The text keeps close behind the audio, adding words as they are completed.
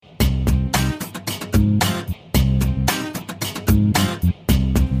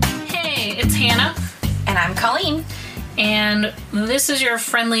And this is your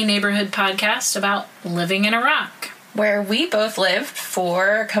friendly neighborhood podcast about living in Iraq. Where we both lived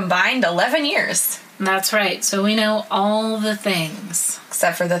for combined 11 years. That's right, so we know all the things.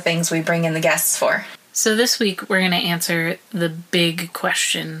 Except for the things we bring in the guests for. So this week we're going to answer the big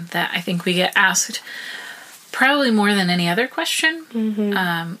question that I think we get asked probably more than any other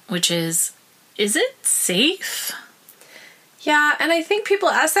question, which is it safe? Yeah, and I think people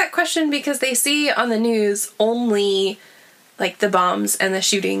ask that question because they see on the news only, like, the bombs and the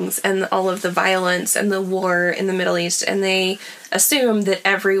shootings and all of the violence and the war in the Middle East, and they assume that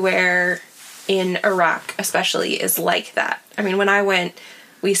everywhere in Iraq, especially, is like that. I mean, when I went,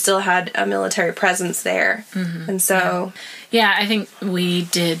 we still had a military presence there, and so... Yeah, I think we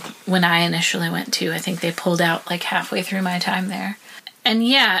did when I initially went, too. I think they pulled out, like, halfway through my time there. And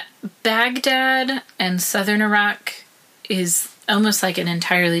yeah, Baghdad and southern Iraq is almost like an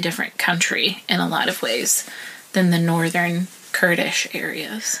entirely different country in a lot of ways than the northern Kurdish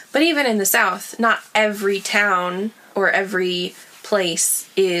areas. But even in the south, not every town or every place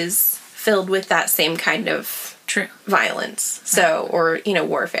is filled with that same kind of violence. So, or,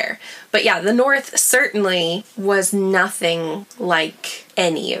 warfare. But yeah, the north certainly was nothing like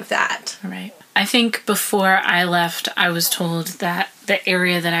any of that. Right. I think before I left, I was told that the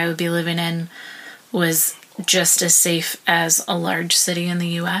area that I would be living in was just as safe as a large city in the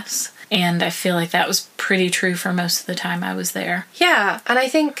U.S. And I feel like that was pretty true for most of the time I was there. Yeah, and I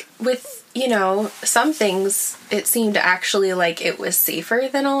think with, some things, it seemed actually like it was safer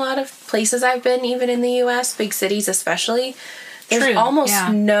than a lot of places I've been, even in the U.S., big cities especially. There's almost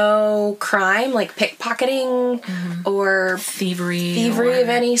no crime, like pickpocketing or thievery of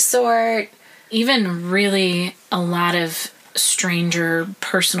any sort. Even really a lot of stranger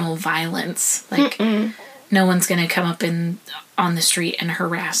personal violence. Like, no one's going to come up on the street and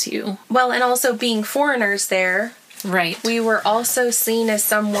harass you. Well, and also being foreigners there. Right. We were also seen as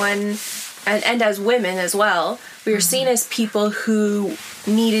someone, and as women as well, we were seen as people who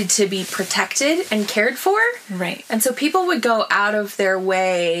needed to be protected and cared for. Right. And so people would go out of their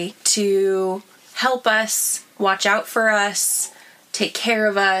way to help us, watch out for us, take care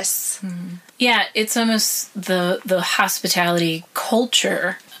of us. Yeah, it's almost the hospitality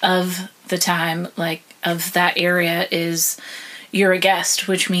culture of the time, like, of that area is you're a guest,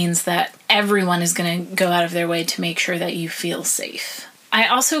 which means that everyone is going to go out of their way to make sure that you feel safe. I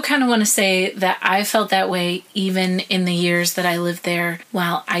also kind of want to say that I felt that way even in the years that I lived there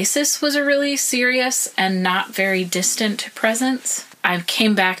while ISIS was a really serious and not very distant presence. I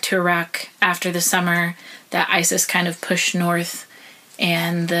came back to Iraq after the summer that ISIS kind of pushed north,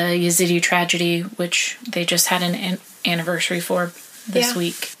 and the Yazidi tragedy, which they just had an anniversary for this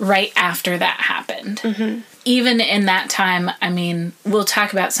week, right after that happened. Even in that time, I mean, we'll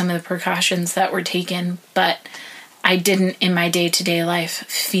talk about some of the precautions that were taken, but I didn't, in my day-to-day life,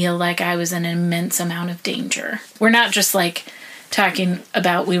 feel like I was in an immense amount of danger. We're not just, like, talking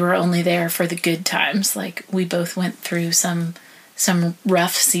about we were only there for the good times. Like, we both went through some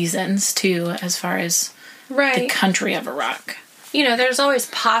rough seasons, too, as far as the country of Iraq. There's always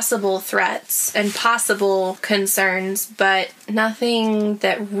possible threats and possible concerns, but nothing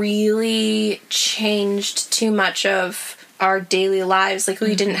that really changed too much of our daily lives. Like,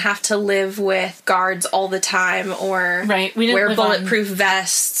 we didn't have to live with guards all the time or wear bulletproof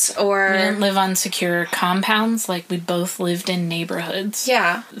vests or... We didn't live on secure compounds. Like, we both lived in neighborhoods.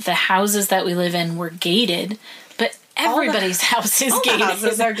 Yeah. The houses that we live in were gated, but everybody's house is gated. All the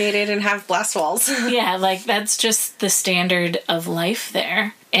houses are gated and have blast walls. Yeah, like, that's just the standard of life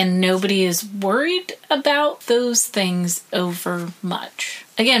there. And nobody is worried about those things over much.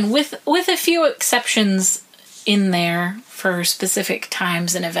 Again, with a few exceptions in there for specific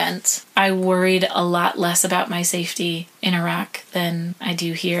times and events, I worried a lot less about my safety in Iraq than I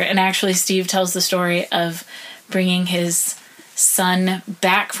do here. And actually, Steve tells the story of bringing his son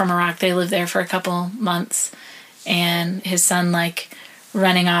back from Iraq. They lived there for a couple months, and his son, like,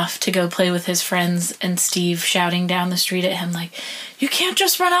 running off to go play with his friends, and Steve shouting down the street at him, like, "You can't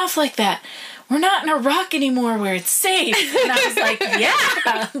just run off like that. We're not in Iraq anymore where it's safe." And I was like,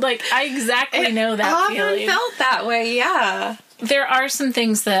 yeah, like, I exactly know that feeling. I felt that way, yeah. There are some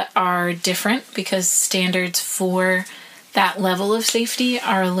things that are different because standards for that level of safety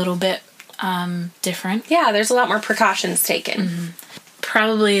are a little bit different. Yeah, there's a lot more precautions taken.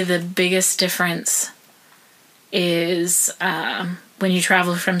 Probably the biggest difference is when you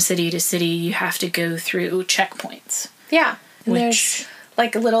travel from city to city, you have to go through checkpoints. Yeah, and there's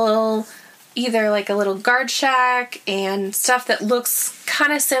like a little guard shack and stuff that looks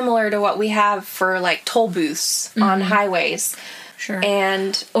kind of similar to what we have for like toll booths on highways. Sure.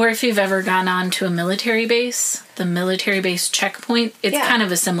 And or if you've ever gone on to a military base, the military base checkpoint, it's kind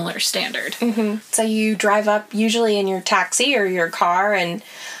of a similar standard. so you drive up usually in your taxi or your car, and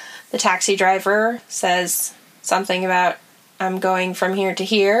the taxi driver says something about, I'm going from here to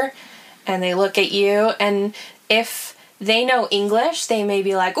here, and they look at you, and if they know English, they may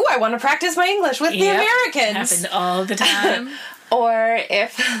be like, oh, I want to practice my English with the Americans. Happened all the time. Or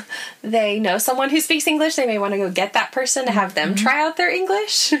if they know someone who speaks English, they may want to go get that person to have them try out their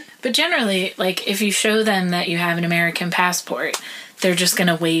English. But generally, like, if you show them that you have an American passport, they're just going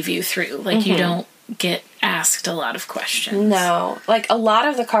to wave you through. Like, you don't get asked a lot of questions. No. Like, a lot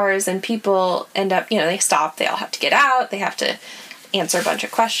of the cars and people end up, they stop, they all have to get out, they have to answer a bunch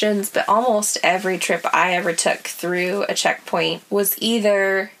of questions, but almost every trip I ever took through a checkpoint was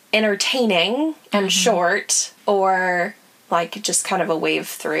either entertaining and short, or like just kind of a wave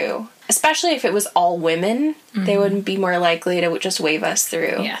through. Especially if it was all women, they would be more likely to just wave us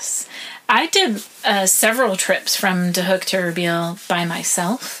through. Yes. I did several trips from Duhok to Erbil by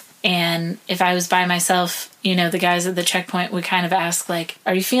myself. And if I was by myself, the guys at the checkpoint would kind of ask, like,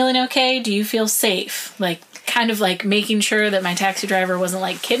 are you feeling okay? Do you feel safe? Like, kind of like making sure that my taxi driver wasn't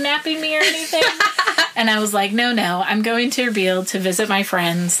like kidnapping me or anything. And I was like, no, I'm going to Erbil to visit my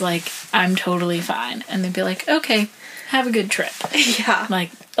friends. Like, I'm totally fine. And they'd be like, okay, have a good trip. Yeah.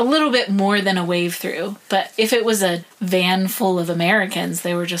 Like, a little bit more than a wave through. But if it was a van full of Americans,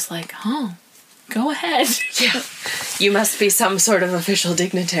 they were just like, oh, go ahead. Yeah. You must be some sort of official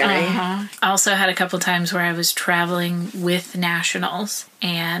dignitary. I also had a couple times where I was traveling with nationals,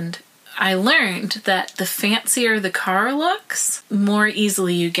 and I learned that the fancier the car looks, more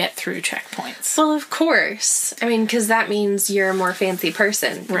easily you get through checkpoints. Well, of course. I mean, because that means you're a more fancy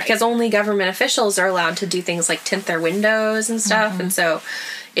person. Right. Because only government officials are allowed to do things like tint their windows and stuff. And so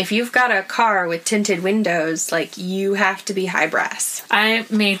if you've got a car with tinted windows, like, you have to be high brass. I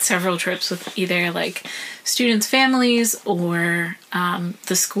made several trips with either, like, students' families or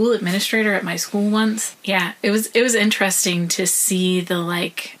the school administrator at my school once. Yeah, it was interesting to see the,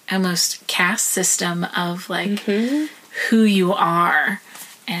 like, almost caste system of, like, who you are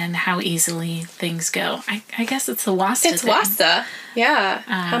and how easily things go. I guess it's the WASTA thing. It's WASTA. Yeah.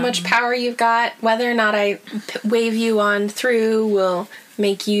 How much power you've got, whether or not I wave you on through will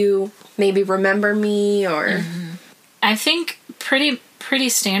make you maybe remember me, or... I think pretty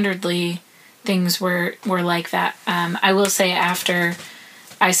standardly things were like that. I will say after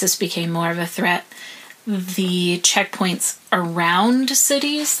ISIS became more of a threat, the checkpoints around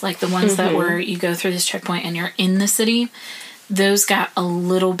cities, like the ones that were, you go through this checkpoint and you're in the city, those got a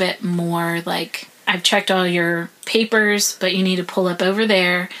little bit more like, I've checked all your papers, but you need to pull up over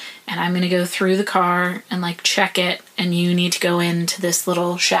there, and I'm going to go through the car and, like, check it, and you need to go into this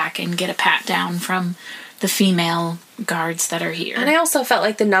little shack and get a pat down from the female guards that are here. And I also felt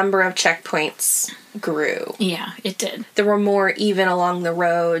like the number of checkpoints grew. Yeah, it did. There were more even along the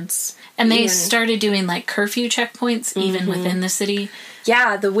roads. And they started doing, like, curfew checkpoints even within the city.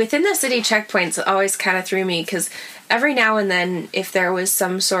 Yeah, the within the city checkpoints always kind of threw me, because every now and then, if there was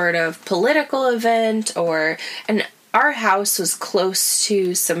some sort of political event and our house was close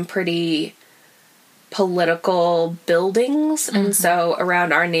to some pretty political buildings, and so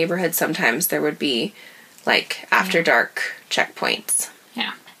around our neighborhood sometimes there would be, like, after dark checkpoints.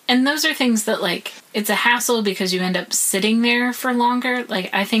 Yeah. And those are things that, like, it's a hassle because you end up sitting there for longer. Like,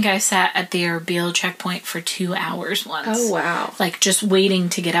 I think I sat at the Erbil checkpoint for 2 hours once. Oh, wow. Like, just waiting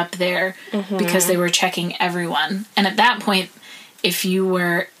to get up there because they were checking everyone. And at that point, if you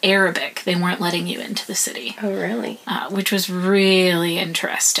were Arabic, they weren't letting you into the city. Oh, really? Which was really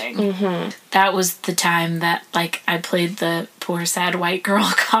interesting. That was the time that, like, I played the poor sad white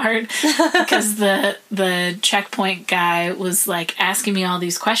girl card because the checkpoint guy was, like, asking me all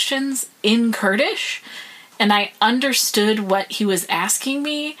these questions in Kurdish, and I understood what he was asking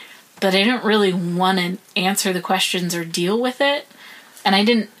me, but I didn't really want to answer the questions or deal with it, and I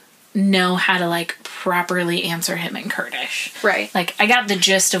didn't know how to, like, properly answer him in Kurdish. Right. Like, I got the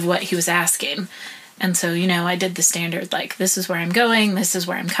gist of what he was asking. And so, I did the standard, like, this is where I'm going, this is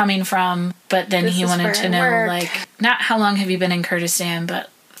where I'm coming from. But then he wanted to know, like, not how long have you been in Kurdistan, but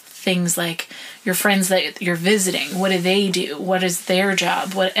things like your friends that you're visiting. What do they do? What is their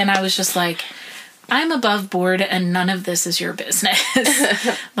job? And I was just like, I'm above board and none of this is your business.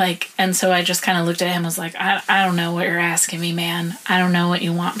 Like, and so I just kind of looked at him and was like, I don't know what you're asking me, man. I don't know what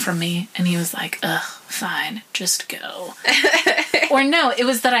you want from me. And he was like, ugh, fine, just go. Or no, it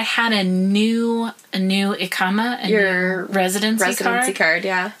was that I had a new Ikama, new residency card. Residency card,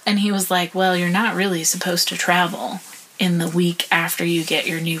 yeah. And he was like, well, you're not really supposed to travel in the week after you get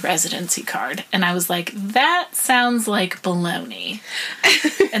your new residency card. And I was like, that sounds like baloney.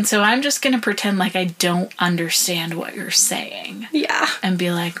 And so I'm just going to pretend like I don't understand what you're saying. Yeah. And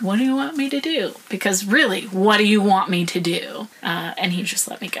be like, what do you want me to do? Because really, what do you want me to do? And he just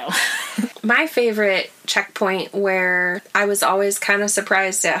let me go. My favorite checkpoint where I was always kind of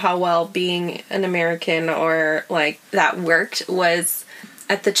surprised at how well being an American or like that worked was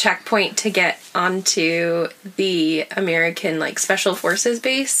at the checkpoint to get onto the American like special forces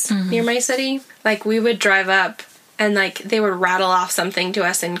base near my city. Like we would drive up and like they would rattle off something to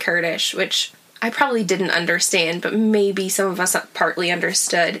us in Kurdish, which I probably didn't understand, but maybe some of us partly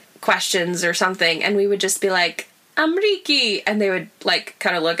understood questions or something, and we would just be like, Amriki, and they would like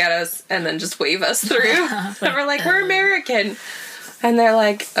kind of look at us and then just wave us through. And we're like, we're American. And they're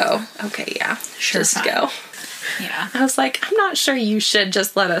like, oh, okay, yeah, Sure, just fine. go. Yeah. I was like, I'm not sure you should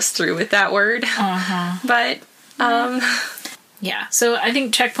just let us through with that word. But, Yeah. So I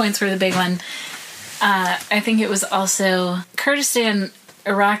think checkpoints were the big one. I think it was also Kurdistan.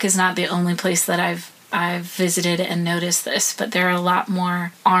 Iraq is not the only place that I've visited and noticed this, but there are a lot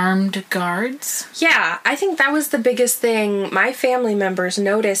more armed guards. yeah, I think that was the biggest thing my family members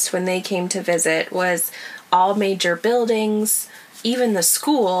noticed when they came to visit was all major buildings, even the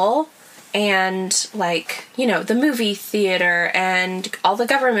school, and like, you know, the movie theater and all the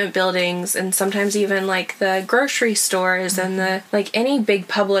government buildings and sometimes even like the grocery stores and the like any big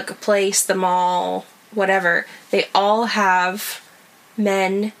public place, the mall, whatever. They all have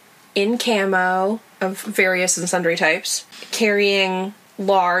men in camo of various and sundry types carrying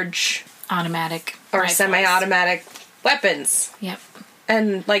large Automatic or rifles. semi-automatic weapons. Yep.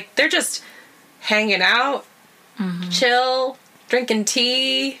 And like they're just hanging out, chill, drinking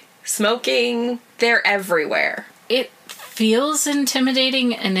tea, smoking. They're everywhere. It feels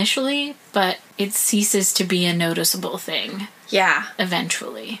intimidating initially, but it ceases to be a noticeable thing Yeah.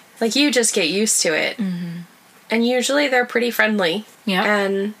 eventually. Like you just get used to it. And usually they're pretty friendly. Yep.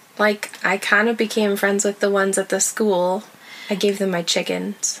 And like I kind of became friends with the ones at the school. I gave them my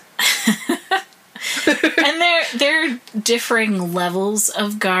chickens. And there are differing levels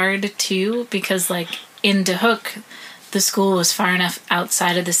of guard too, because like in Dahuk, the school was far enough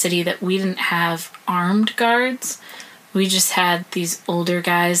outside of the city that we didn't have armed guards. We just had these older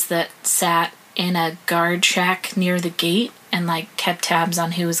guys that sat in a guard shack near the gate and like kept tabs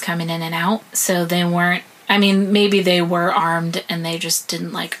on who was coming in and out. So they weren't, I mean, maybe they were armed and they just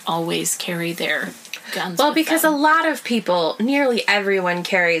didn't like always carry their guns. Well, with because them. a lot of people, nearly everyone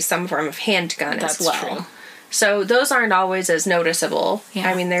carries some form of handgun That's as well. true. So those aren't always as noticeable. Yeah.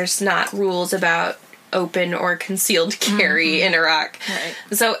 I mean, there's not rules about open or concealed carry in Iraq. Right.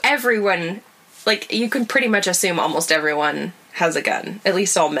 So everyone, like, you can pretty much assume almost everyone has a gun. At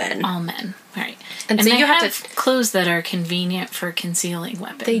least all men. All men, right? And And so they you have have clothes that are convenient for concealing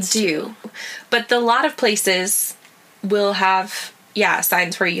weapons. They do. But a lot of places will have,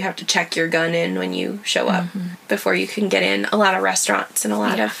 signs where you have to check your gun in when you show up before you can get in. A lot of restaurants and a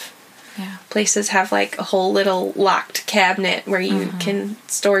lot of Yeah. places have like a whole little locked cabinet where you can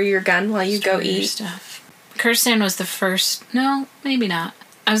store your gun while you go Store your eat. stuff. Kurdistan was the first. No, maybe not.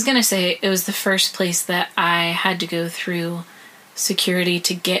 I was gonna say it was the first place that I had to go through security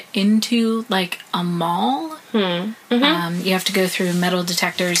to get into like a mall. You have to go through metal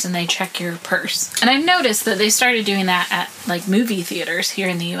detectors and they check your purse. And I've noticed that they started doing that at like movie theaters here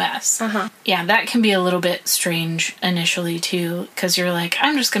in the US. Yeah, that can be a little bit strange initially too, because you're like,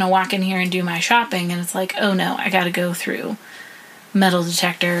 I'm just gonna walk in here and do my shopping, and it's like, oh no, I gotta go through metal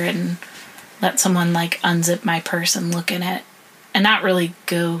detector and let someone like unzip my purse and look in it and not really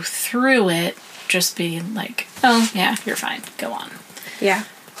go through it, just be like, oh yeah, you're fine, go on. Yeah.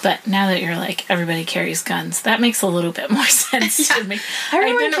 But now that you're like, everybody carries guns, that makes a little bit more sense to me.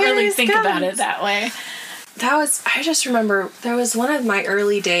 Everyone I didn't really carries think about guns. it that way. I just remember there was one of my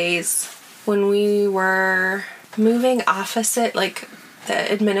early days when we were moving opposite like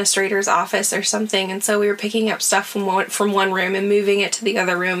the administrator's office or something, and so we were picking up stuff from one room and moving it to the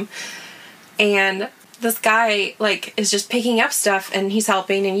other room, and this guy like is just picking up stuff and he's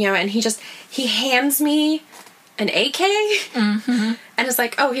helping, and and he hands me an AK and it's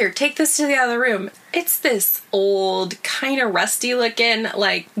like, oh, here, take this to the other room. It's this old kind of rusty looking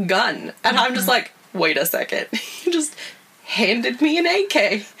like gun, and I'm just like, wait a second. He just handed me an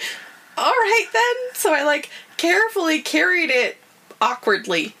AK. All right, then. So I, like, carefully carried it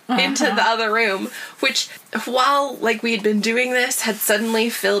awkwardly into the other room, which, while, like, we had been doing this, had suddenly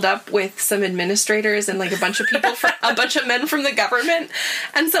filled up with some administrators and, like, a bunch of people, a bunch of men from the government.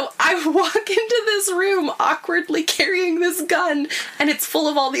 And so I walk into this room awkwardly carrying this gun, and it's full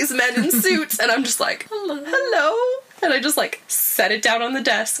of all these men in suits, and I'm just like, hello. And I just, like, set it down on the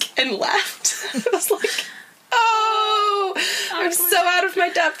desk and left. I was like, oh, I'm so out of my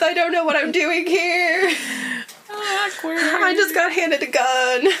depth. I don't know what I'm doing here. Awkward. I just got handed a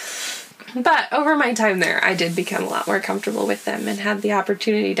gun. But over my time there, I did become a lot more comfortable with them and had the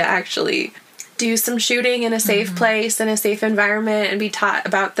opportunity to actually do some shooting in a safe place, in a safe environment, and be taught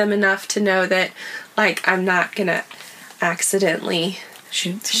about them enough to know that, like, I'm not gonna accidentally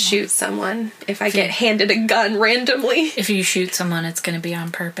shoot someone if I get handed a gun randomly. If you shoot someone, it's going to be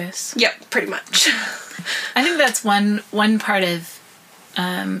on purpose. Yep, pretty much. I think that's one part of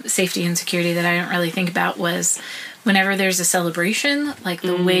safety and security that I don't really think about was whenever there's a celebration, like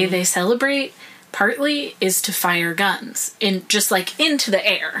the way they celebrate partly is to fire guns in just like into the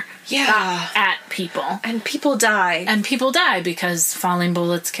air. Yeah. At people. And people die. And people die because falling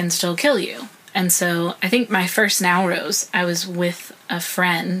bullets can still kill you. And so I think my first Nowruz, I was with a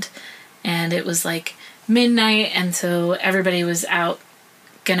friend and it was like midnight, and so everybody was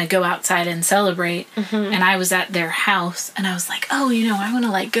gonna go outside and celebrate, and I was at their house and I was like, oh, I want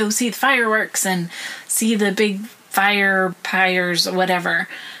to like go see the fireworks and see the big fire pyres or whatever.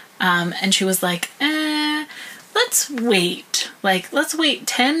 And she was like, let's wait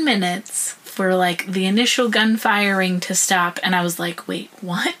 10 minutes for like the initial gun firing to stop. And I was like, wait,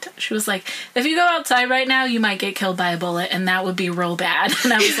 what? She was like, if you go outside right now, you might get killed by a bullet, and that would be real bad.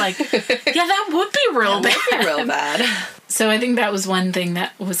 And I was like, yeah, that would be real bad. So I think that was one thing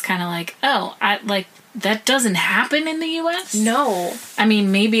that was kind of like, oh, that doesn't happen in the U.S.? No. I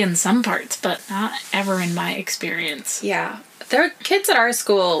mean, maybe in some parts, but not ever in my experience. Yeah. There are kids at our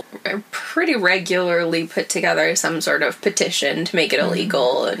school pretty regularly put together some sort of petition to make it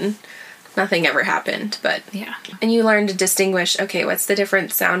illegal, and nothing ever happened. But yeah. And you learn to distinguish, okay, what's the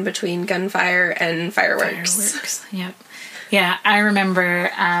different sound between gunfire and fireworks? Yep. Yeah, I remember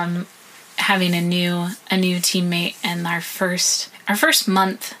having a new teammate, and our first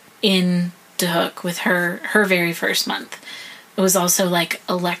month in DeHook with her very first month. It was also like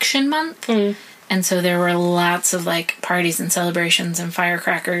election month. And so there were lots of like parties and celebrations and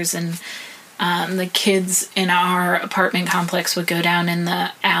firecrackers, and the kids in our apartment complex would go down in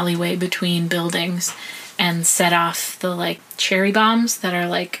the alleyway between buildings and set off the like cherry bombs that are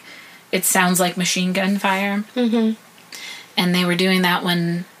like, it sounds like machine gun fire. And they were doing that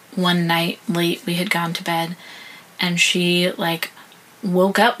when one night late we had gone to bed, and she like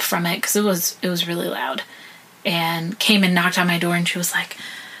woke up from it because it was really loud, and came and knocked on my door, and she was like,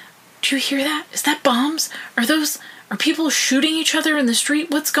 "Do you hear that? Is that bombs? Are people shooting each other in the street?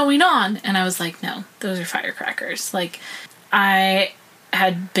 What's going on?" And I was like, no, those are firecrackers. Like, I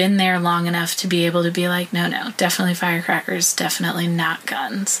had been there long enough to be able to be like, no, definitely firecrackers, definitely not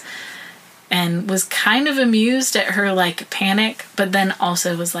guns. And was kind of amused at her, like, panic, but then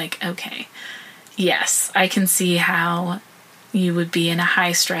also was like, okay, yes, I can see how you would be in a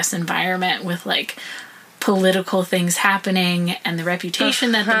high-stress environment with, like, political things happening and the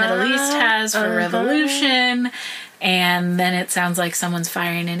reputation that the Middle East has for revolution, and then it sounds like someone's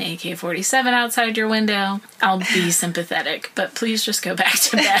firing an AK-47 outside your window. I'll be sympathetic, but please just go back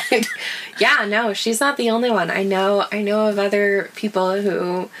to bed. Yeah, no, she's not the only one. I know of other people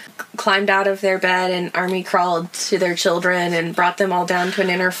who climbed out of their bed and army crawled to their children and brought them all down to an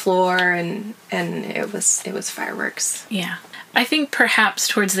inner floor, and it was fireworks. Yeah. I think perhaps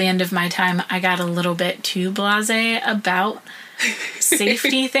towards the end of my time, I got a little bit too blasé about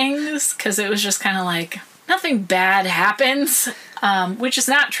safety things, because it was just kind of like, nothing bad happens, which is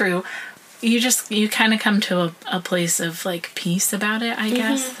not true. You kind of come to a place of like peace about it, I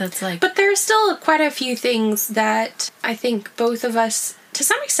guess. That's like, but there are still quite a few things that I think both of us, to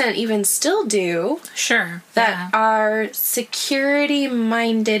some extent, even still do. Sure. That are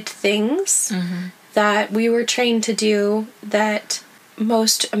security-minded things that we were trained to do that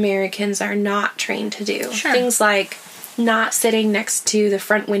most Americans are not trained to do. Sure. Things like not sitting next to the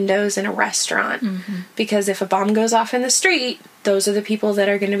front windows in a restaurant, because if a bomb goes off in the street, those are the people that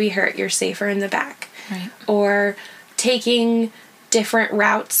are going to be hurt. You're safer in the back. Right. Or taking different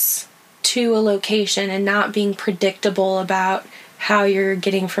routes to a location and not being predictable about how you're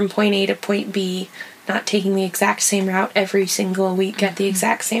getting from point A to point B, not taking the exact same route every single week at the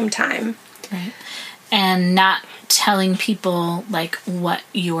exact same time. Right. And not telling people, like, what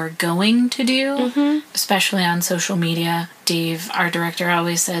you're going to do, especially on social media. Dave, our director,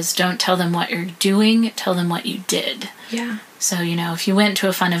 always says, don't tell them what you're doing, tell them what you did. Yeah. So, if you went to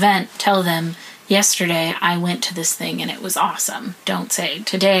a fun event, tell them, yesterday I went to this thing and it was awesome. Don't say,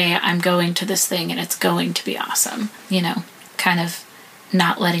 today I'm going to this thing and it's going to be awesome. Kind of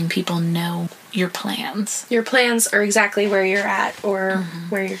not letting people know your plans. Your plans are exactly where you're at or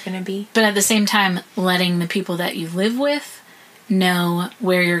where you're going to be. But at the same time, letting the people that you live with know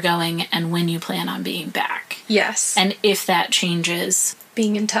where you're going and when you plan on being back. Yes. And if that changes,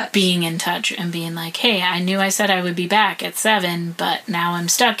 being in touch. Being in touch and being like, hey, I knew I said I would be back at 7, but now I'm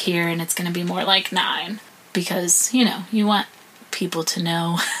stuck here and it's going to be more like 9. Because, you know, you want people to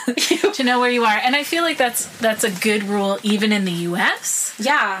know to know where you are. And I feel like that's a good rule even in the US.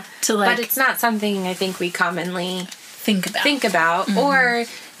 Yeah. But it's not something I think we commonly think about. Or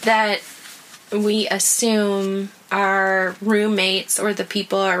that we assume our roommates or the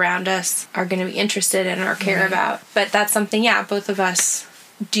people around us are going to be interested in or care about. But that's something, both of us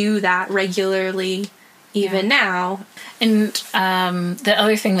do that regularly even now. And the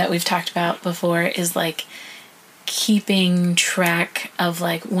other thing that we've talked about before is like keeping track of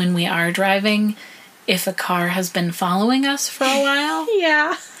like when we are driving, if a car has been following us for a while.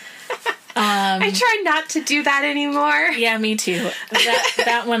 Yeah. I try not to do that anymore. Yeah, me too.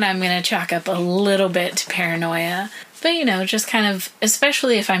 That one I'm going to chalk up a little bit to paranoia. But, you know, just kind of,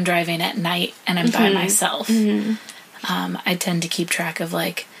 especially if I'm driving at night and I'm by myself, I tend to keep track of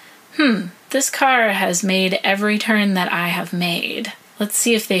like, this car has made every turn that I have made. Let's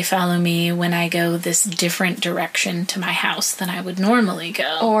see if they follow me when I go this different direction to my house than I would normally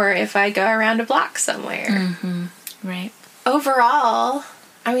go. Or if I go around a block somewhere. Right. Overall,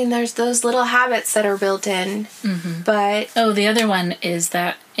 I mean, there's those little habits that are built in, but... Oh, the other one is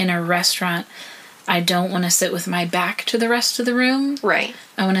that in a restaurant, I don't want to sit with my back to the rest of the room. Right.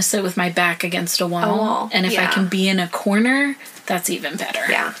 I want to sit with my back against a wall. And if I can be in a corner, that's even better.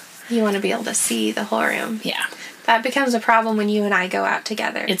 Yeah. You want to be able to see the whole room. Yeah. That becomes a problem when you and I go out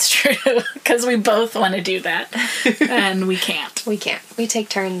together. It's true, because we both want to do that, and we can't. We can't. We take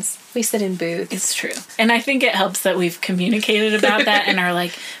turns. We sit in booths. It's true. And I think it helps that we've communicated about that and are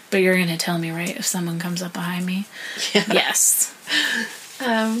like, but you're going to tell me, right, if someone comes up behind me? Yeah. Yes.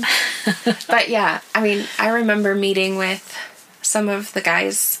 But yeah, I mean, I remember meeting with some of the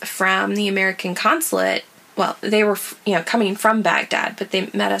guys from the American consulate. Well, they were, coming from Baghdad, but they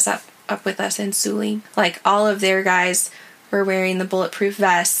met us up with us in Suli. Like, all of their guys were wearing the bulletproof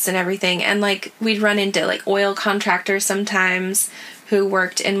vests and everything. And, like, we'd run into, like, oil contractors sometimes who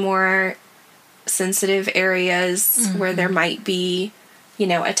worked in more sensitive areas where there might be,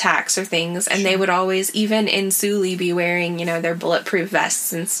 attacks or things. And they would always, even in Suli, be wearing, their bulletproof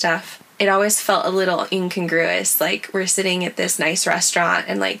vests and stuff. It always felt a little incongruous. Like, we're sitting at this nice restaurant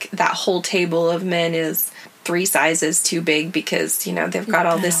and, like, that whole table of men is 3 sizes too big because, they've got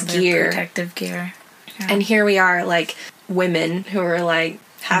all this gear. Protective gear. Yeah. And here we are, like, women who are, like,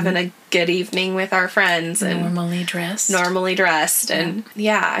 having a good evening with our friends. And Normally dressed. Yeah. And,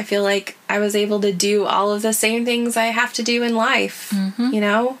 I feel like I was able to do all of the same things I have to do in life.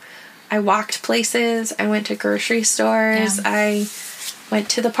 I walked places. I went to grocery stores. Yeah. I went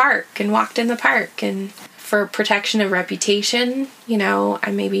to the park and walked in the park. And for protection of reputation,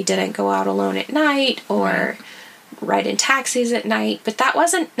 I maybe didn't go out alone at night or ride in taxis at night, but that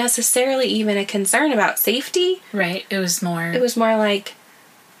wasn't necessarily even a concern about safety. Right. It was more like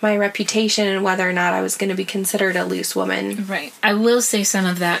my reputation and whether or not I was going to be considered a loose woman. Right. I will say some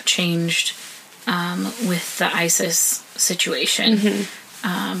of that changed with the ISIS situation,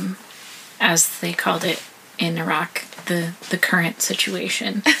 as they called it in Iraq, the current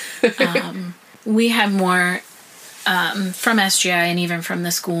situation. We have more, from SGI and even from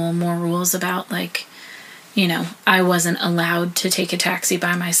the school, more rules about, like, I wasn't allowed to take a taxi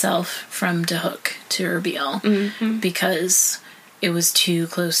by myself from Duhok to Erbil because it was too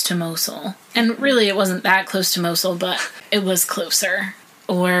close to Mosul. And really, it wasn't that close to Mosul, but it was closer.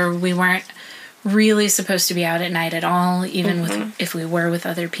 Or we weren't really supposed to be out at night at all, even if we were with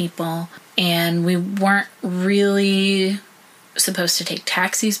other people. And we weren't really supposed to take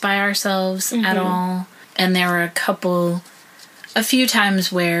taxis by ourselves at all. And there were a few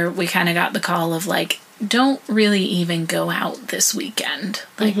times where we kind of got the call of, like, don't really even go out this weekend.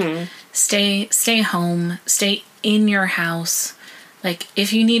 Like, stay home, stay in your house. Like,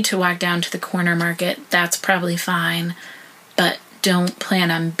 if you need to walk down to the corner market, that's probably fine, but don't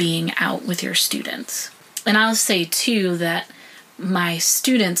plan on being out with your students. And I'll say, too, that my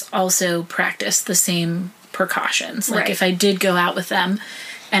students also practice the same precautions. Like, if I did go out with them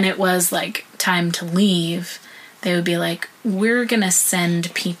and it was, like, time to leave, they would be like, we're going to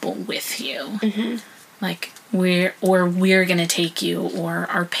send people with you. Like, we're going to take you, or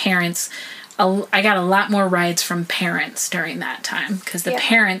our parents. I got a lot more rides from parents during that time because the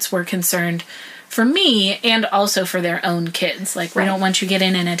parents were concerned for me and also for their own kids. Like, we don't want you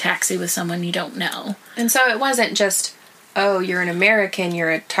getting in a taxi with someone you don't know. And so it wasn't just oh, you're an American,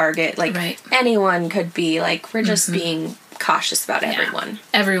 you're a target. Like, Right. anyone could be. Like, we're just being cautious about everyone.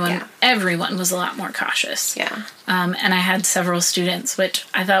 Everyone was a lot more cautious. Yeah. And I had several students, which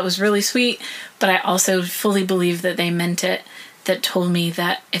I thought was really sweet, but I also fully believe that they meant it, that told me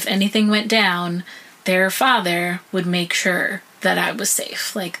that if anything went down, their father would make sure that I was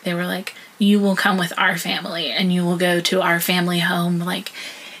safe. Like, they were like, you will come with our family and you will go to our family home, like,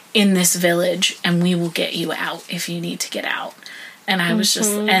 in this village, and we will get you out if you need to get out. And I was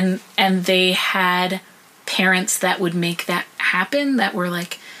just, and they had parents that would make that happen, that were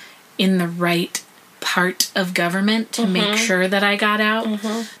like in the right part of government to make sure that I got out.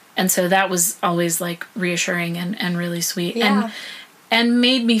 And so that was always like reassuring and really sweet. Yeah. And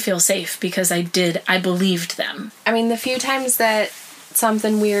made me feel safe because I believed them. I mean, the few times that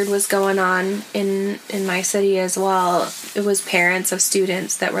something weird was going on in my city as well, it was parents of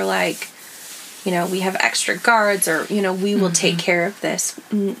students that were like, you know, we have extra guards, or, you know, we will take care of this.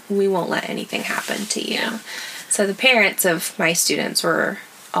 We won't let anything happen to you. Yeah. So the parents of my students were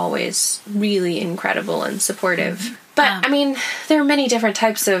always really incredible and supportive. But, I mean, there are many different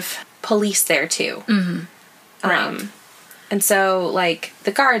types of police there, too. Right. And so, like,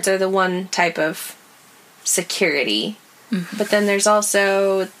 the guards are the one type of security. But then there's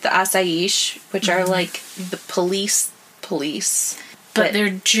also the Asaish, which are, like, the police. But they're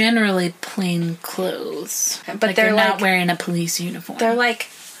generally plain clothes. But like, they're not like, wearing a police uniform. they're like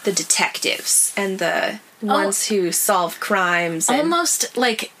the detectives and the ones who solve crimes. And, almost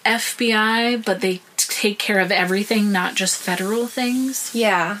like FBI, but they take care of everything, not just federal things.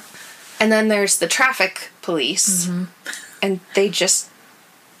 yeah. And then there's the traffic police. And they just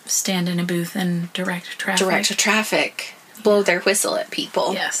Stand in a booth and direct traffic. Blow their whistle at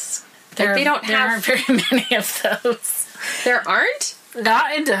people. Yes. They don't there have- aren't very many of those. There aren't?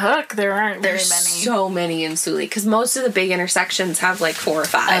 Not into Hook, there aren't very There's many. so many in Sully, because most of the big intersections have like 4 or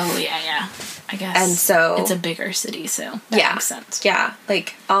 5. Oh, yeah. I guess. And so- it's a bigger city, so that Yeah. makes sense. Yeah,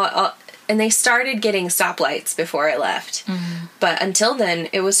 like, and they started getting stoplights before I left. But until then,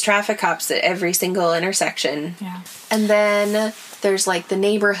 it was traffic cops at every single intersection. Yeah. And then there's, like, the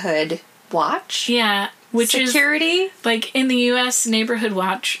neighborhood watch. Yeah, which Security. is, like, in the U.S., Neighborhood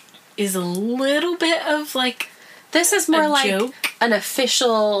Watch is a little bit of, like, This is more like joke. an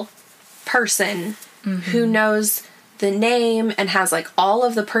official person who knows the name and has, like, all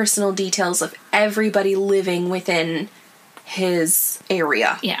of the personal details of everybody living within his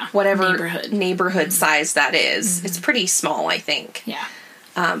area. Yeah, Whatever neighborhood. neighborhood size that is. It's pretty small, I think. Yeah.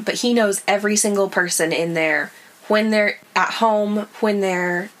 But he knows every single person in there, when they're at home, when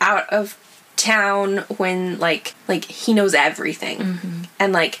they're out of town, when, like he knows everything.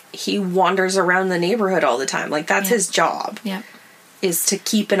 And, like, he wanders around the neighborhood all the time. Like, that's his job. Yeah. Is to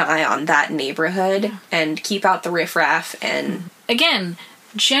keep an eye on that neighborhood and keep out the riffraff. And Again,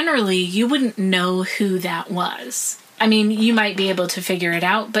 generally, you wouldn't know who that was. I mean, you might be able to figure it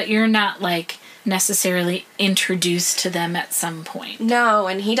out, but you're not, like, necessarily introduced to them at some point. no,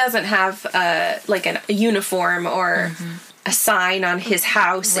 and he doesn't have a uniform or a sign on his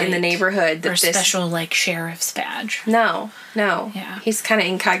house in the Right. neighborhood Or that special, like, sheriff's badge. No. Yeah. He's kind of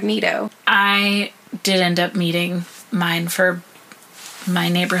incognito. I did end up meeting mine for my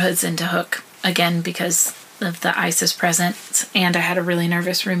neighborhoods into Hook again because of the ISIS presence, and I had a really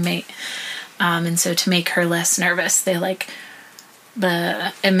nervous roommate. And so to make her less nervous,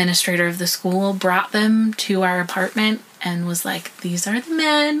 the administrator of the school brought them to our apartment and was like, these are the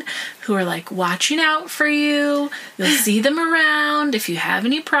men who are, like, watching out for you. You'll see them around. If you have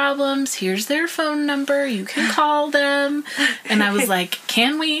any problems, here's their phone number. You can call them. And I was like,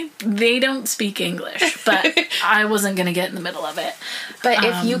 can we? They don't speak English, but I wasn't going to get in the middle of it. But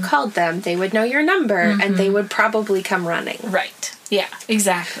if you called them, they would know your number and they would probably come running. Right. Yeah,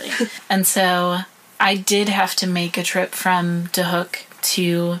 exactly. And so I did have to make a trip from Tehook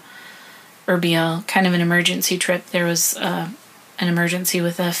to Erbil, kind of an emergency trip. There was an emergency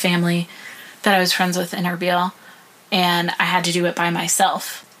with a family that I was friends with in Erbil, and I had to do it by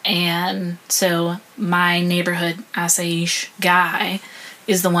myself. And so my neighborhood Asaish guy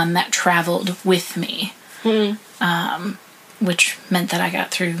is the one that traveled with me. Which meant that I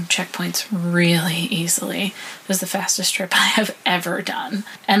got through checkpoints really easily. It was the fastest trip I have ever done.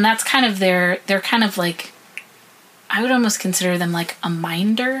 And that's kind of they're kind of like, I would almost consider them like a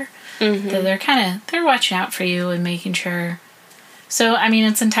minder. That they're watching out for you and making sure. So, I mean,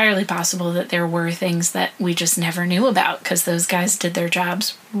 it's entirely possible that there were things that we just never knew about because those guys did their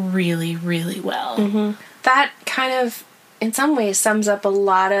jobs really, really well. That kind of, in some ways, sums up a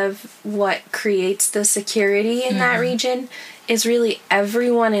lot of what creates the security in that region, is really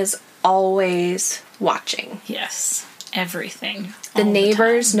everyone is always watching. Yes. everything. The all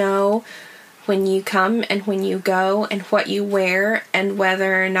neighbors time. know when you come and when you go and what you wear and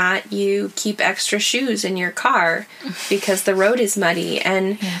whether or not you keep extra shoes in your car because the road is muddy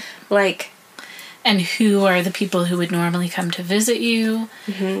and like... And who are the people who would normally come to visit you.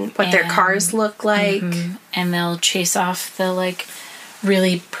 what their cars look like. And they'll chase off the, like,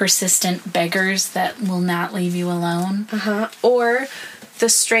 really persistent beggars that will not leave you alone. Or the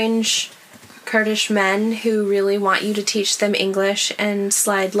strange Kurdish men who really want you to teach them English and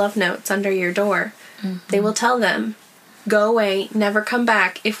slide love notes under your door. They will tell them, go away, never come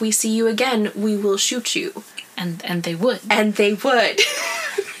back. If we see you again, we will shoot you. And they would. And they would.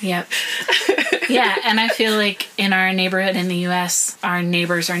 Yep. Yeah, and I feel like in our neighborhood in the U.S., our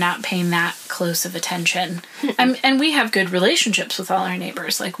neighbors are not paying that close of attention. And we have good relationships with all our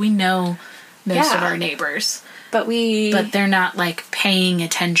neighbors. Like, we know most of our neighbors. But they're not, like, paying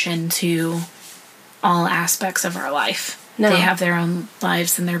attention to all aspects of our life. No. They have their own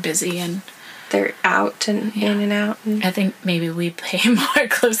lives, and they're busy, and... They're out and in and out. And I think maybe we pay more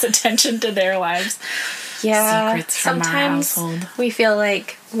close attention to their lives. Yeah, Secrets from sometimes our household. we feel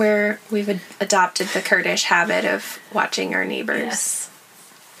like we've adopted the Kurdish habit of watching our neighbors. Yes.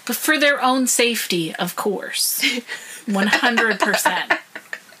 But for their own safety, of course. 100%.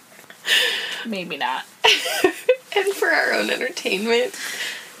 Maybe not. And for our own entertainment.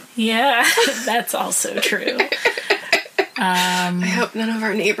 Yeah, that's also true. I hope none of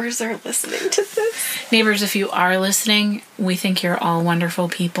our neighbors are listening to this. Neighbors, if you are listening, we think you're all wonderful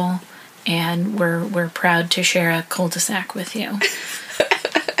people. And we're proud to share a cul-de-sac with you.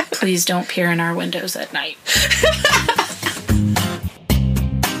 Please don't peer in our windows at night.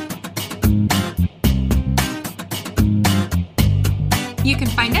 You can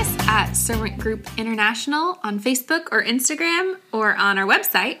find us at Servant Group International on Facebook or Instagram, or on our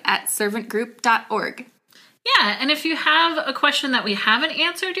website at servantgroup.org. Yeah, and if you have a question that we haven't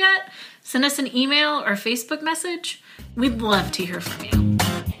answered yet, send us an email or Facebook message. We'd love to hear from you.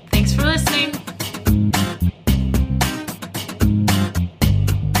 Thanks for listening.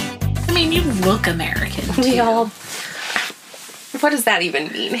 I mean, you look American, too. What does that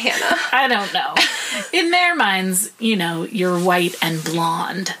even mean, Hannah? I don't know. In their minds, you know, you're white and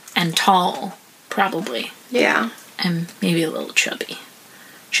blonde and tall, probably. Yeah. And maybe a little chubby.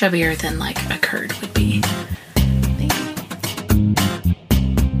 Chubbier than, like, a Kurd would be.